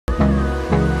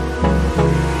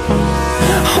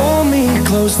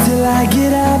close till I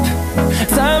get up.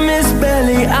 Time is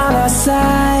barely on our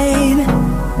side.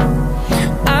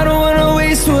 I don't wanna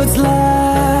waste what's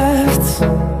left.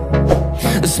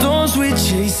 The storms we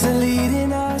chase are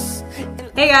leading us.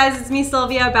 Hey guys, it's me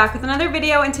Sylvia back with another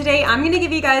video, and today I'm gonna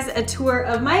give you guys a tour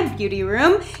of my beauty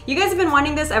room. You guys have been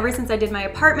wanting this ever since I did my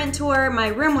apartment tour. My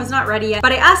room was not ready yet,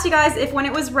 but I asked you guys if when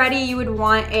it was ready you would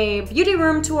want a beauty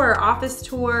room tour or office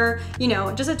tour, you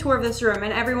know, just a tour of this room,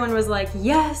 and everyone was like,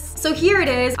 yes. So here it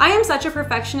is. I am such a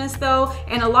perfectionist though,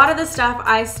 and a lot of the stuff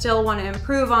I still want to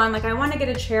improve on. Like I want to get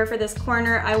a chair for this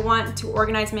corner. I want to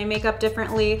organize my makeup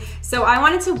differently. So I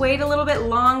wanted to wait a little bit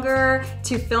longer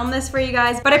to film this for you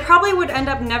guys, but I probably would end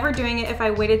up never doing it if I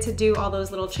waited to do all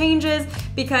those little changes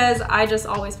because I just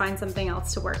always find something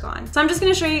else to work on. So I'm just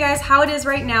gonna show you guys how it is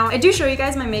right now. I do show you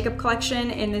guys my makeup collection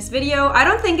in this video. I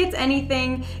don't think it's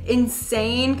anything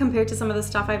insane compared to some of the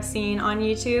stuff I've seen on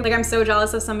YouTube. Like I'm so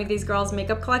jealous of some of these girls'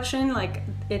 makeup collection, like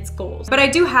it's goals. But I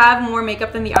do have more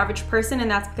makeup than the average person,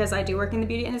 and that's because I do work in the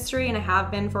beauty industry and I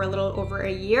have been for a little over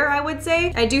a year, I would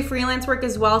say. I do freelance work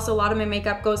as well, so a lot of my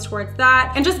makeup goes towards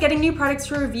that. And just getting new products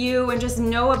to review and just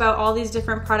know about all these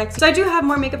different products. So I do have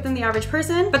more makeup than the average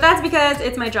person, but that's because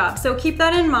it's my job. So keep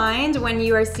that in mind when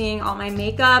you are seeing all my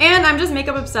makeup. And I'm just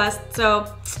makeup obsessed,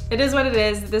 so it is what it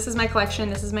is. This is my collection,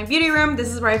 this is my beauty room, this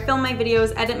is where I film my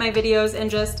videos, edit my videos, and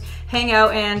just hang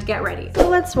out and get ready. So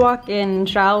let's walk in,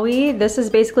 shall we? This is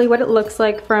basically what it looks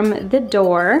like from the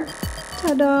door.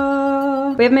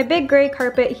 Ta-da! We have my big gray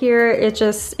carpet here. It's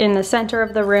just in the center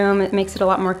of the room. It makes it a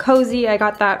lot more cozy. I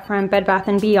got that from Bed Bath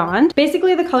 & Beyond.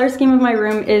 Basically, the color scheme of my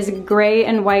room is gray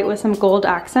and white with some gold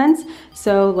accents.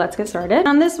 So let's get started.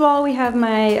 On this wall, we have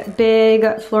my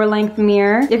big floor-length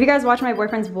mirror. If you guys watch my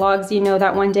boyfriend's vlogs, you know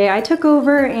that one day I took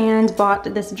over and bought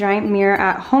this giant mirror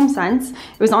at HomeSense.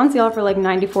 It was on sale for like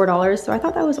 $94, so I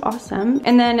thought that was awesome.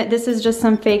 And then this is just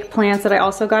some fake plants that I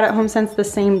also got at HomeSense the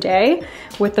same day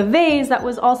with the vase that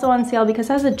was also on sale because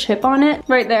it has a chip on it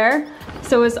right there.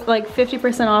 So it was like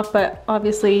 50% off, but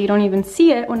obviously you don't even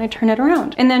see it when I turn it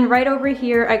around. And then right over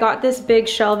here, I got this big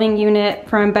shelving unit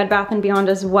from Bed Bath & Beyond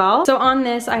as well. So on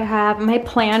this, I have my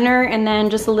planner and then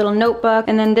just a little notebook.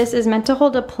 And then this is meant to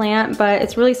hold a plant, but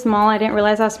it's really small. I didn't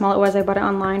realize how small it was. I bought it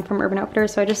online from Urban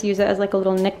Outfitters, so I just use it as like a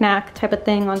little knickknack type of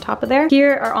thing on top of there.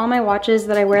 Here are all my watches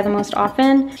that I wear the most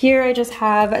often. Here I just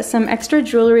have some extra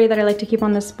jewelry that I like to keep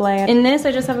on display. In this,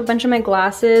 I just have a bunch of my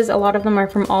glasses. A lot of them are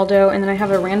from Aldo, and then I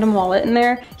have a random wallet in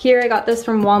there. Here I got this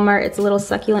from Walmart. It's a little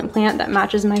succulent plant that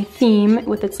matches my theme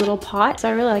with its little pot, so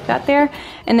I really like that there.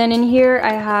 And then in here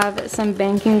I have some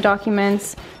banking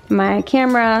documents, my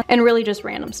camera, and really just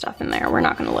random stuff in there. We're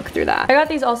not gonna look through that. I got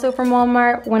these also from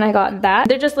Walmart when I got that.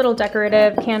 They're just little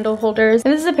decorative candle holders.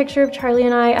 And this is a picture of Charlie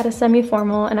and I at a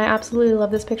semi-formal, and I absolutely love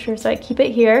this picture, so I keep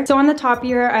it here. So on the top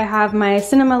here, I have my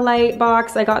cinema light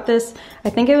box. I got this, I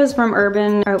think it was from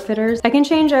Urban Outfitters. I can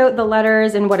change out the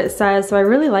letters and what it says, so I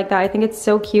really like that. I think it's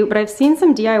so cute, but I've seen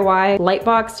some DIY light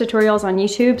box tutorials on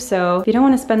YouTube, so if you don't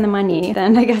wanna spend the money,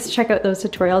 then I guess check out those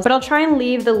tutorials. But I'll try and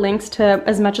leave the links to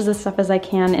as much of this stuff as I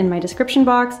can in my description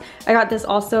box. I got this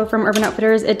also from Urban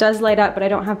Outfitters. It does light up, but I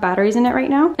don't have batteries in it right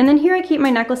now. And then here I keep my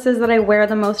necklaces that I wear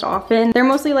the most often. They're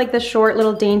mostly like the short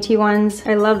little dainty ones.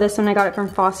 I love this one. I got it from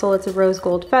Fossil. It's a rose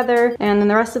gold feather. And then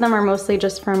the rest of them are mostly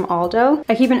just from Aldo.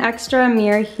 I keep an extra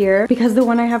mirror here because the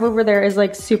one I have over there is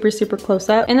like super close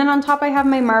up. And then on top I have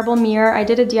my marble mirror. I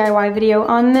did a DIY video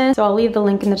on this, so I'll leave the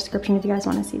link in the description if you guys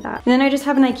want to see that. And then I just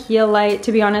have an IKEA light.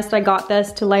 To be honest, I got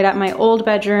this to light up my old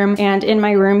bedroom and in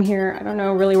my room here. I don't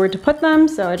know really where to put them,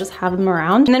 so I just have them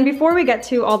around. And then before we get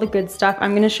to all the good stuff,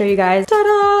 I'm gonna show you guys,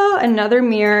 ta-da, another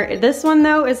mirror. This one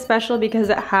though is special because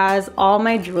it has all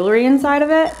my jewelry inside of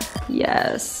it.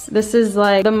 Yes, this is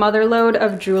like the mother load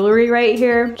of jewelry right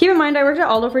here. Keep in mind, I worked at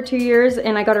Aldo for 2 years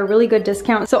and I got a really good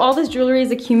discount. So all this jewelry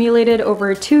is accumulated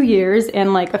over 2 years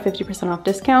and like a 50% off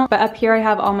discount. But up here I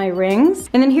have all my rings.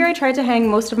 And then here I tried to hang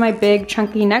most of my big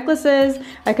chunky necklaces.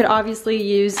 I could obviously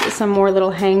use some more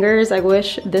little hangers. I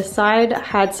wish this side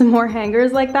had some more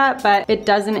hangers like that, but it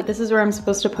doesn't. This is where I'm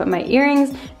supposed to put my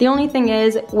earrings. The only thing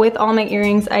is, with all my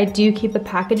earrings, I do keep the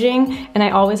packaging and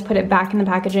I always put it back in the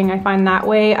packaging. I find that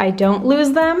way I don't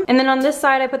lose them. And then on this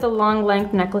side, I put the long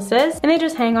length necklaces and they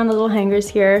just hang on the little hangers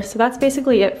here. So that's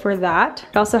basically it for that.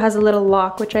 It also has a little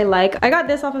lock, which I like. I got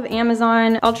this off of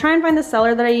Amazon. I'll try and find the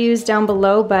seller that I used down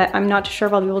below, but I'm not sure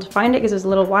if I'll be able to find it because it was a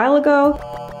little while ago.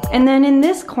 And then in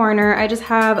this corner, I just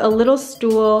have a little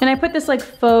stool and I put this like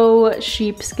faux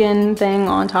sheepskin thing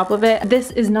on top of it.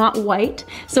 This is not white,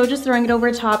 so just throwing it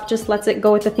over top just lets it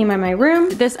go with the theme of my room.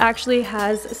 This actually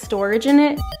has storage in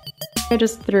it. I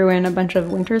just threw in a bunch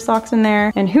of winter socks in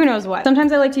there and who knows what.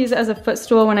 Sometimes I like to use it as a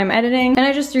footstool when I'm editing, and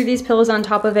I just threw these pillows on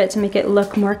top of it to make it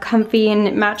look more comfy, and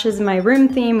it matches my room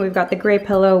theme. We've got the gray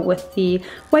pillow with the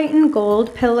white and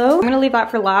gold pillow. I'm gonna leave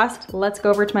that for last. Let's go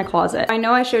over to my closet. I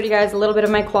know I showed you guys a little bit of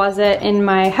my closet in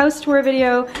my house tour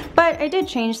video, but I did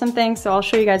change some things, so I'll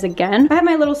show you guys again. I have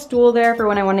my little stool there for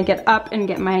when I want to get up and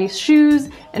get my shoes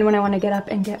and when I want to get up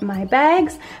and get my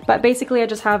bags, but basically I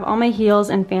just have all my heels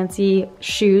and fancy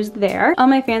shoes there. All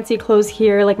my fancy clothes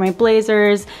here, like my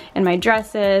blazers and my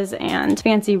dresses and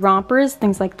fancy rompers,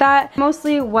 things like that.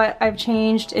 Mostly what I've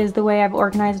changed is the way I've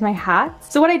organized my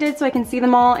hats. So what I did so I can see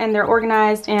them all and they're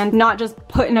organized and not just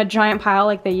put in a giant pile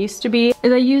like they used to be,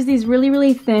 is I use these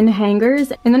really thin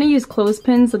hangers, and then I use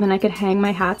clothespins so then I could hang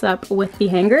my hats up with the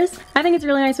hangers. I think it's a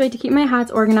really nice way to keep my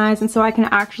hats organized and so I can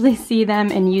actually see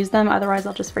them and use them, otherwise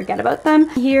I'll just forget about them.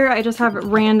 Here I just have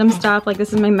random stuff, like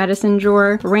this is my medicine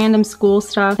drawer, random school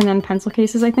stuff, and then pencil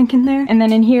cases I think in there. And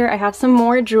then in here I have some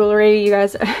more jewelry. You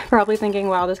guys are probably thinking,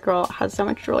 wow, this girl has so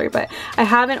much jewelry, but I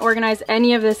haven't organized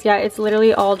any of this yet. It's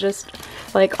literally all just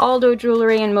like Aldo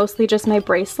jewelry and mostly just my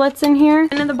bracelets in here.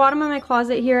 And in the bottom of my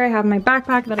closet here I have my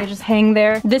backpack that I just hang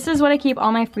there. This is what I keep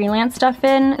all my freelance stuff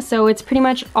in, so it's pretty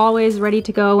much always ready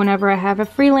to go whenever I have a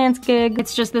freelance gig.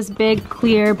 It's just this big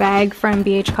clear bag from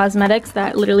BH Cosmetics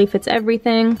that literally fits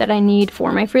everything that I need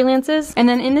for my freelances. And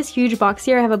then in this huge box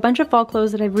here I have a bunch of fall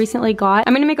clothes that I've recently got.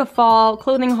 I'm gonna make a fall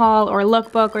clothing haul or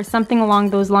lookbook or something along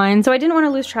those lines, so I didn't want to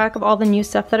lose track of all the new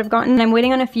stuff that I've gotten. I'm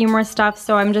waiting on a few more stuff,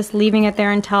 so I'm just leaving it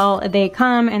there until they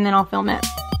come and then I'll film it.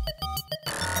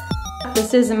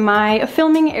 This is my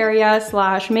filming area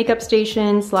slash makeup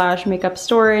station slash makeup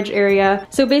storage area.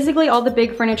 So basically all the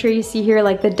big furniture you see here,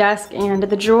 like the desk and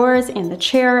the drawers and the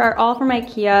chair, are all from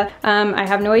IKEA. I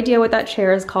have no idea what that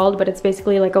chair is called, but it's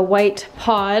basically like a white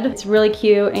pod. It's really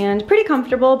cute and pretty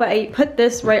comfortable, but I put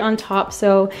this right on top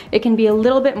so it can be a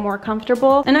little bit more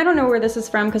comfortable. And I don't know where this is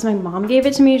from because my mom gave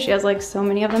it to me. She has like so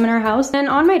many of them in her house. And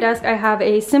on my desk I have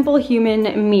a simple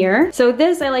human mirror. So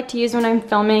this I like to use when I'm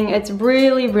filming. It's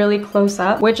really close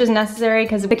up, which is necessary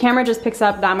because the camera just picks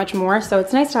up that much more, so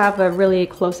it's nice to have a really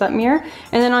close-up mirror.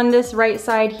 And then on this right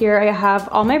side here I have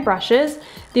all my brushes.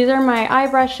 These are my eye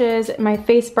brushes, my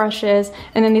face brushes,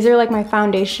 and then these are like my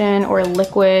foundation or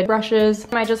liquid brushes.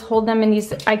 I just hold them in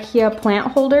these IKEA plant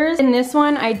holders. In this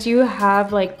one, I do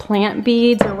have like plant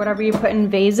beads or whatever you put in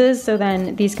vases, so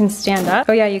then these can stand up.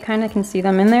 Oh yeah, you kind of can see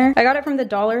them in there. I got it from the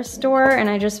dollar store and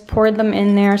I just poured them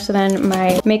in there so then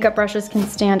my makeup brushes can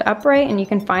stand upright and you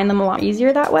can find them a lot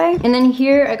easier that way. And then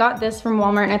here, I got this from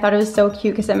Walmart and I thought it was so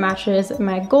cute because it matches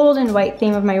my gold and white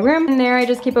theme of my room. And there I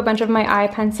just keep a bunch of my eye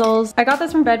pencils. I got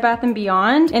this from Bed Bath &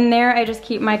 Beyond. In there I just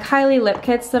keep my Kylie lip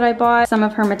kits that I bought, some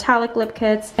of her metallic lip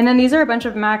kits, and then these are a bunch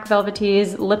of MAC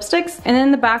Velvetease lipsticks. And then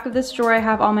in the back of this drawer I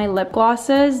have all my lip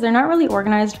glosses. They're not really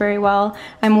organized very well.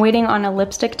 I'm waiting on a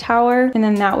lipstick tower and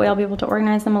then that way I'll be able to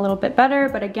organize them a little bit better.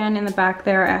 But again, in the back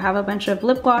there I have a bunch of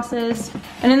lip glosses.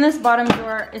 And in this bottom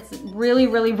drawer, it's really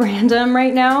random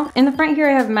right now. In the front here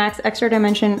I have MAC's Extra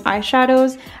Dimension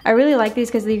eyeshadows. I really like these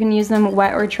because you can use them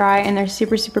wet or dry and they're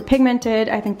super pigmented.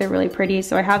 I think they're really pretty,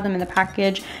 so I have them in the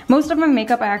package. Most of my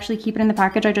makeup I actually keep it in the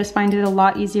package. I just find it a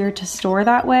lot easier to store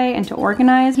that way and to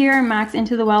organize. Here are MAC's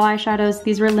Into the Well eyeshadows.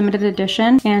 These were limited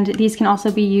edition and these can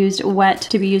also be used wet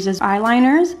to be used as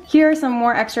eyeliners. Here are some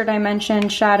more Extra Dimension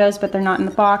shadows, but they're not in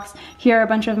the box. Here are a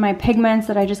bunch of my pigments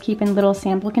that I just keep in little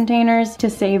sample containers to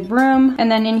save room.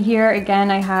 And then in here again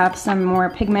I have some more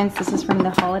pigments. This is from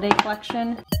the holiday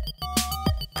collection.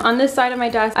 On this side of my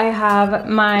desk, I have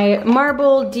my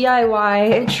marble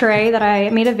DIY tray that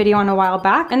I made a video on a while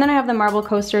back. And then I have the marble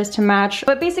coasters to match.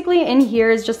 But basically in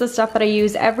here is just the stuff that I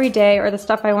use every day or the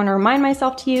stuff I want to remind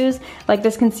myself to use. Like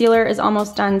this concealer is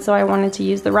almost done, so I wanted to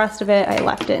use the rest of it. I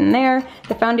left it in there.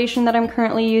 The foundation that I'm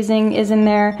currently using is in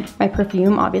there. My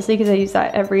perfume, obviously, because I use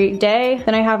that every day.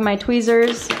 Then I have my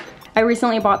tweezers. I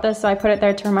recently bought this, so I put it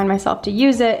there to remind myself to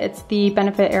use it. It's the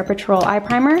Benefit Air Patrol Eye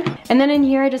Primer. And then in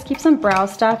here, I just keep some brow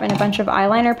stuff and a bunch of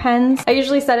eyeliner pens. I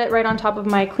usually set it right on top of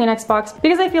my Kleenex box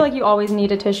because I feel like you always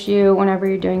need a tissue whenever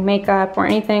you're doing makeup or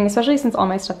anything, especially since all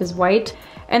my stuff is white.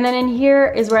 And then in here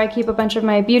is where I keep a bunch of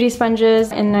my beauty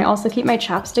sponges, and I also keep my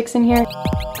chapsticks in here.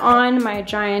 On my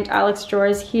giant Alex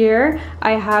drawers here,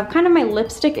 I have kind of my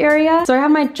lipstick area. So I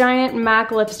have my giant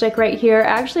MAC lipstick right here.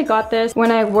 I actually got this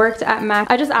when I worked at MAC.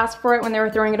 I just asked for it when they were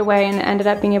throwing it away and ended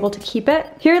up being able to keep it.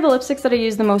 Here are the lipsticks that I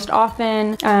use the most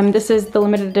often. This is the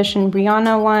limited edition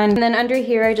Rihanna one. And then under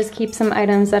here, I just keep some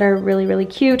items that are really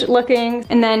cute looking.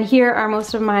 And then here are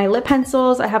most of my lip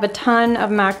pencils. I have a ton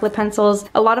of MAC lip pencils.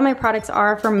 A lot of my products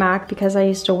are from MAC because I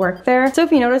used to work there. So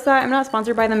if you notice that, I'm not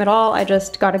sponsored by them at all. I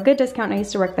just got a good discount. I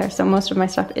used to work there, so most of my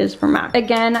stuff is from MAC.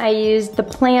 Again, I used the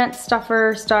plant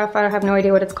stuffer stuff. I have no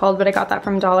idea what it's called, but I got that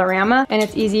from Dollarama, and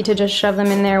it's easy to just shove them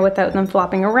in there without them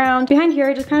flopping around. Behind here,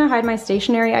 I just kind of hide my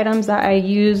stationery items that I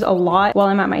use a lot while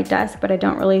I'm at my desk, but I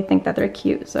don't really think that they're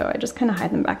cute, so I just kind of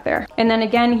hide them back there. And then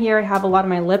again, here I have a lot of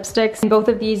my lipsticks, and both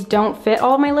of these don't fit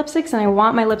all of my lipsticks, and I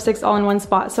want my lipsticks all in one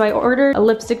spot. So I ordered a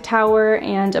lipstick tower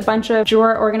and a bunch of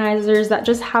drawer organizers that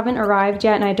just haven't arrived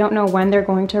yet, and I don't know when they're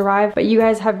going to arrive, but you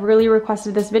guys have really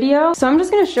requested this video. So I'm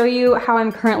just gonna show you how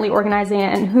I'm currently organizing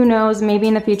it, and who knows, maybe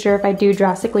in the future if I do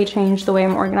drastically change the way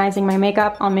I'm organizing my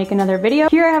makeup, I'll make another video.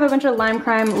 Here I have a bunch of Lime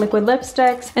Crime liquid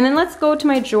lipsticks, and then let's go to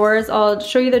my drawers. I'll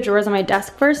show you the drawers on my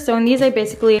desk first. So in these I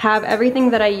basically have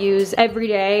everything that I use every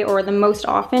day or the most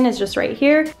often is just right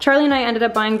here. Charlie and I ended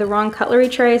up buying the wrong cutlery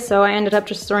tray, so I ended up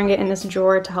just throwing it in this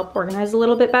drawer to help organize a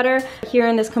little bit better. Here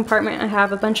in this compartment I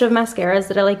have a bunch of mascaras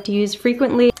that I like to use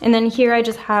frequently, and then here I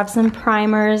just have some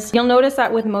primers. You'll notice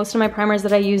that with most of my primers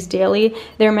that I use daily,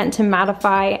 they're meant to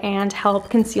mattify and help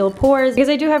conceal pores because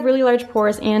I do have really large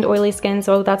pores and oily skin,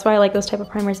 so that's why I like those type of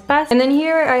primers best. And then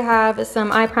here I have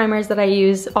some eye primers that I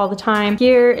use all the time.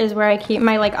 Here is where I keep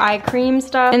my like eye cream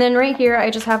stuff, and then right here I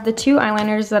just have the two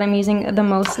eyeliners that I'm using the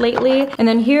most lately, and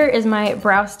then here is my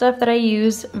brow stuff that I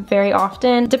use very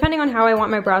often. Depending on how I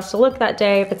want my brows to look that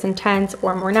day, if it's intense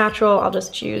or more natural, I'll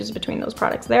just choose between those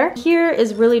products there. Here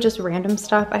is really just random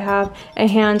stuff. I have a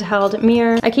handheld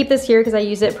mirror. I keep this here because I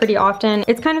use it pretty often.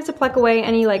 It's kind of to pluck away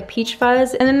any like peach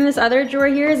fuzz. And then this other drawer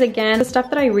here is again the stuff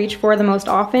that I reach for the most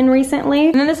often recently.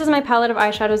 And then this is my palette of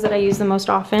eyeshadows that I use the most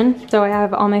often. So I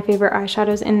have all my favorite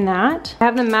eyeshadows in that. I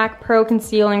have the MAC Pro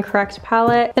Conceal and Correct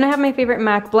palette. Then I have my favorite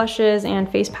MAC blushes and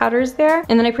face powders there.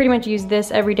 And then I pretty much use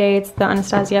this every day. It's the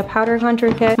Anastasia Powder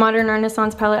Contour Kit. Modern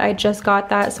Renaissance palette, I just got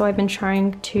that, so I've been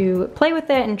trying to play with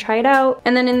it and try it out.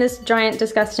 And then in this giant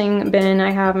disgusting bin,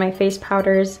 I have my face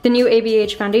powders, the new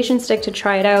ABH foundation stick to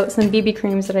try it out, some BB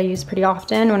creams that I use pretty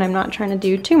often when I'm not trying to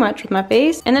do too much with my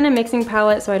face, and then a mixing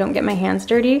palette so I don't get my hands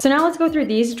dirty. So now let's go through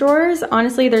these drawers.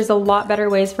 Honestly, there's a lot better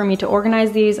ways for me to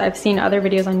organize these. I've seen other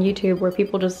videos on YouTube where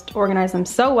people just organize them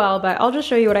so well, but I'll just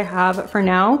show you what I have for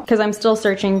now because I'm still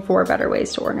searching for better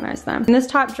ways to organize them. In this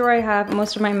top drawer, I have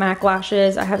most of my MAC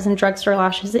lashes. I have some drugstore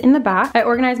lashes in the back. I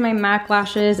organize my MAC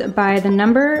lashes by the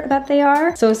number that they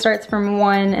are. So it starts from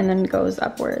 1 and then goes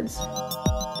upwards.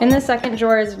 In the second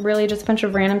drawer is really just a bunch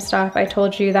of random stuff. I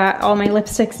told you that all my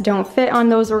lipsticks don't fit on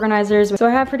those organizers, so I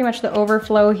have pretty much the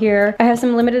overflow here. I have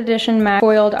some limited edition MAC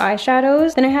foiled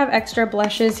eyeshadows. Then I have extra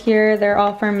blushes here. They're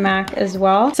all from MAC as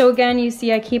well. So again, you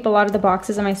see I keep a lot of the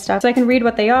boxes of my stuff so I can read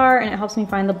what they are, and it helps me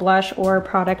find the blush or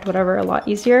product, whatever, a lot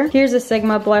easier. Here's a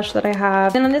Sigma blush that I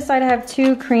have. Then on this side I have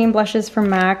 2 cream blushes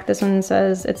from MAC. This one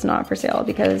says it's not for sale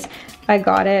because I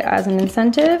got it as an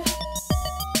incentive.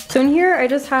 So in here, I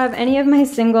just have any of my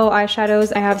single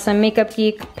eyeshadows. I have some Makeup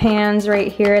Geek pans right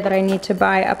here that I need to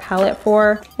buy a palette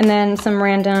for, and then some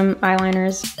random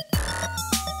eyeliners.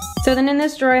 So then in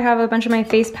this drawer, I have a bunch of my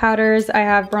face powders. I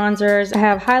have bronzers, I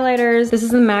have highlighters. This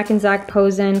is the MAC and Zac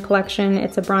Posen collection.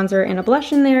 It's a bronzer and a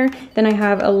blush in there. Then I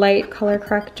have a light color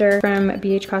corrector from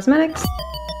BH Cosmetics.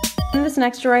 In this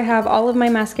next drawer, I have all of my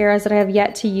mascaras that I have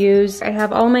yet to use. I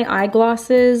have all my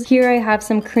eyeglosses. Here I have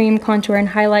some cream contour and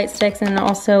highlight sticks and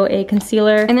also a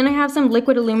concealer. And then I have some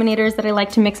liquid illuminators that I like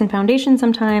to mix in foundation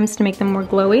sometimes to make them more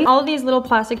glowy. All of these little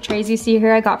plastic trays you see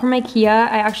here I got from IKEA.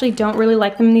 I actually don't really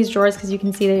like them in these drawers because you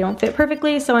can see they don't fit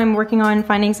perfectly, so I'm working on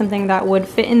finding something that would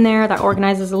fit in there that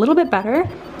organizes a little bit better.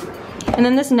 And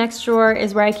then this next drawer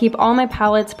is where I keep all my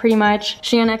palettes pretty much.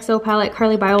 Shein XO palette,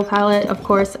 Carly Byle palette. Of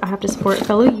course, I have to support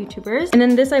fellow YouTubers. And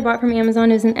then this I bought from Amazon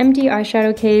is an empty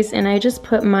eyeshadow case, and I just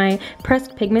put my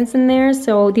pressed pigments in there.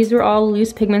 So these were all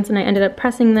loose pigments and I ended up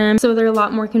pressing them, so they're a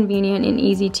lot more convenient and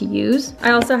easy to use.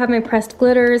 I also have my pressed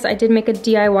glitters. I did make a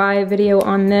DIY video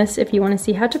on this if you want to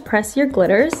see how to press your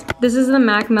glitters. This is the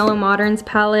MAC Mellow Moderns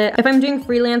palette. If I'm doing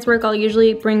freelance work, I'll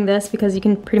usually bring this because you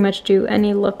can pretty much do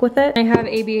any look with it. I have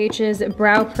ABH's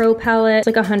Brow Pro palette.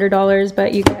 It's like $100,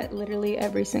 but you get literally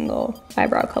every single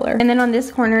eyebrow color. And then on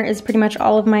this corner is pretty much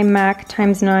all of my MAC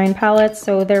x9 palettes.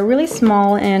 So they're really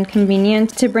small and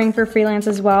convenient to bring for freelance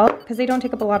as well because they don't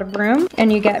take up a lot of room,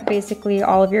 and you get basically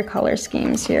all of your color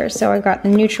schemes here. So I've got the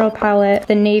neutral palette,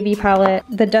 the navy palette,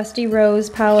 the dusty rose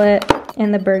palette,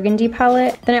 and the burgundy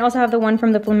palette. Then I also have the one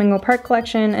from the Flamingo Park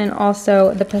collection and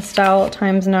also the pastel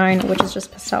x9, which is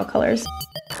just pastel colors.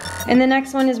 And the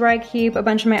next one is where I keep a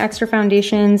bunch of my extra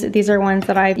foundations. These are ones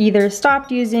that I've either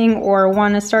stopped using or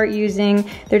want to start using.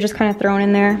 They're just kind of thrown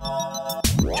in there.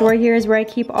 Drawer here is where I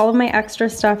keep all of my extra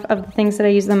stuff of the things that I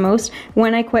use the most.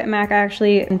 When I quit MAC, I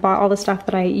actually bought all the stuff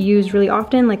that I use really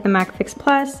often, like the MAC Fix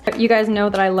Plus. You guys know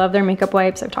that I love their makeup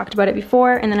wipes. I've talked about it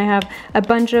before. And then I have a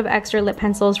bunch of extra lip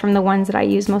pencils from the ones that I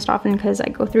use most often because I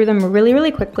go through them really,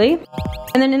 really quickly.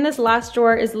 And then in this last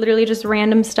drawer is literally just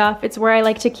random stuff. It's where I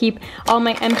like to keep all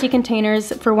my empty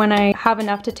containers for when I have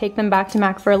enough to take them back to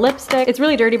MAC for a lipstick. It's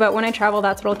really dirty, but when I travel,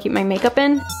 that's what I'll keep my makeup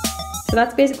in. So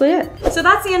that's basically it. So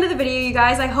that's the end of the video, you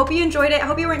guys. I hope you enjoyed it. I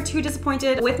hope you weren't too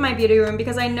disappointed with my beauty room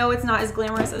because I know it's not as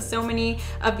glamorous as so many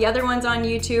of the other ones on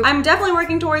YouTube. I'm definitely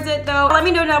working towards it though. Let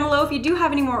me know down below if you do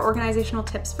have any more organizational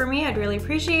tips for me. I'd really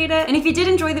appreciate it. And if you did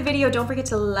enjoy the video, don't forget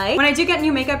to like. When I do get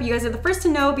new makeup, you guys are the first to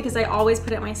know because I always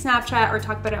put it on my Snapchat or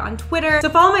talk about it on Twitter. So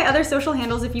follow my other social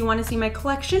handles if you want to see my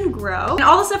collection grow. And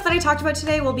all the stuff that I talked about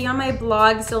today will be on my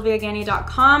blog,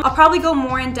 sylviagani.com. I'll probably go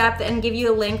more in depth and give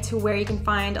you a link to where you can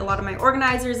find a lot of my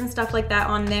organizers and stuff like that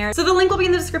on there. So the link will be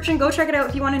in the description. Go check it out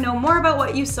if you want to know more about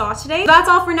what you saw today. So that's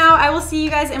all for now. I will see you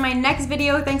guys in my next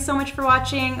video. Thanks so much for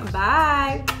watching.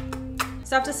 Bye.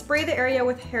 So I have to spray the area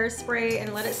with hairspray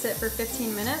and let it sit for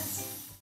 15 minutes.